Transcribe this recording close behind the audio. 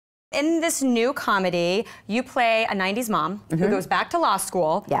In this new comedy, you play a 90s mom who goes back to law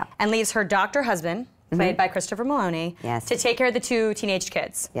school and leaves her doctor husband, played by Christopher Meloni, to take care of the two teenage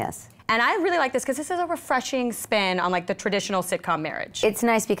kids. Yes. And I really like this because this is a refreshing spin on like the traditional sitcom marriage. It's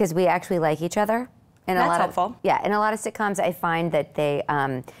nice because we actually like each other. That's helpful. Yeah, in a lot of sitcoms, I find that they,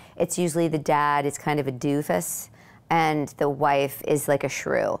 it's usually the dad is kind of a doofus, and the wife is like a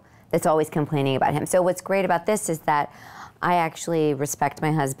shrew that's always complaining about him. So what's great about this is that I actually respect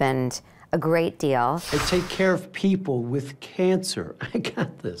my husband a great deal. I take care of people with cancer. I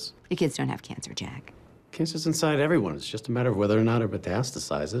got this. Your kids don't have cancer, Jack. Cancer's inside everyone. It's just a matter of whether or not it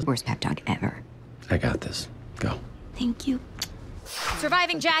metastasizes. Worst pep talk ever. I got this. Go. Thank you.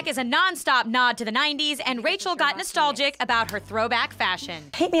 Surviving Jack is a non-stop nod to the 90s, and Rachel got nostalgic about her throwback fashion.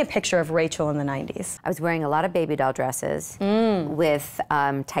 Paint me a picture of Rachel in the 90s. I was wearing a lot of baby doll dresses with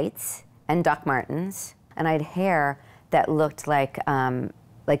tights and Doc Martens, and I had hair that looked like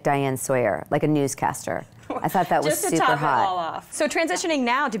Diane Sawyer, like a newscaster. I thought that was super hot. Just to top it all off. So transitioning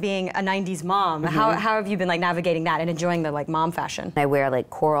now to being a 90s mom, how have you been like navigating that and enjoying the like mom fashion? I wear like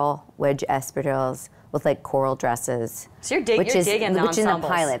coral wedge espadrilles with like coral dresses. So you're digging the which in the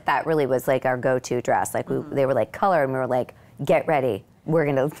pilot, that really was like our go-to dress. Like they were like color, and we were like, get ready. We're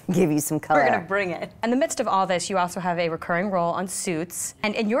gonna give you some color. We're gonna bring it. In the midst of all this, you also have a recurring role on Suits.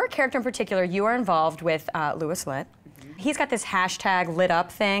 And in your character in particular, you are involved with Louis Litt. He's got this hashtag lit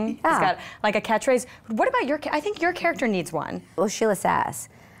up thing. He's got like a catchphrase. What about your, I think your character needs one. Well, Sheila's sass.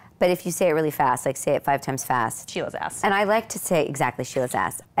 But if you say it really fast, like say it 5 times fast. Sheila's ass. And I like to say exactly Sheila's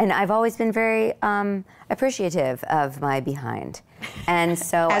ass. And I've always been very appreciative of my behind. And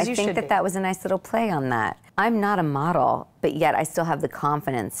so I think that was a nice little play on that. I'm not a model, but yet I still have the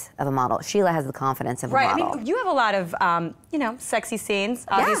confidence of a model. Sheila has the confidence of a model. I mean, you have a lot of, you know, sexy scenes,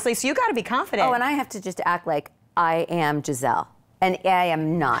 obviously, so you gotta be confident. Oh, and I have to just act like I am Giselle. And I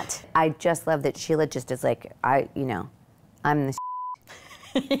am not. I just love that Sheila just is like, you know, I'm the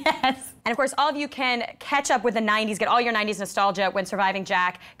Yes. And of course, all of you can catch up with the 90s, get all your 90s nostalgia when Surviving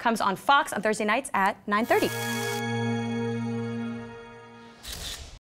Jack comes on Fox on Thursday nights at 9:30.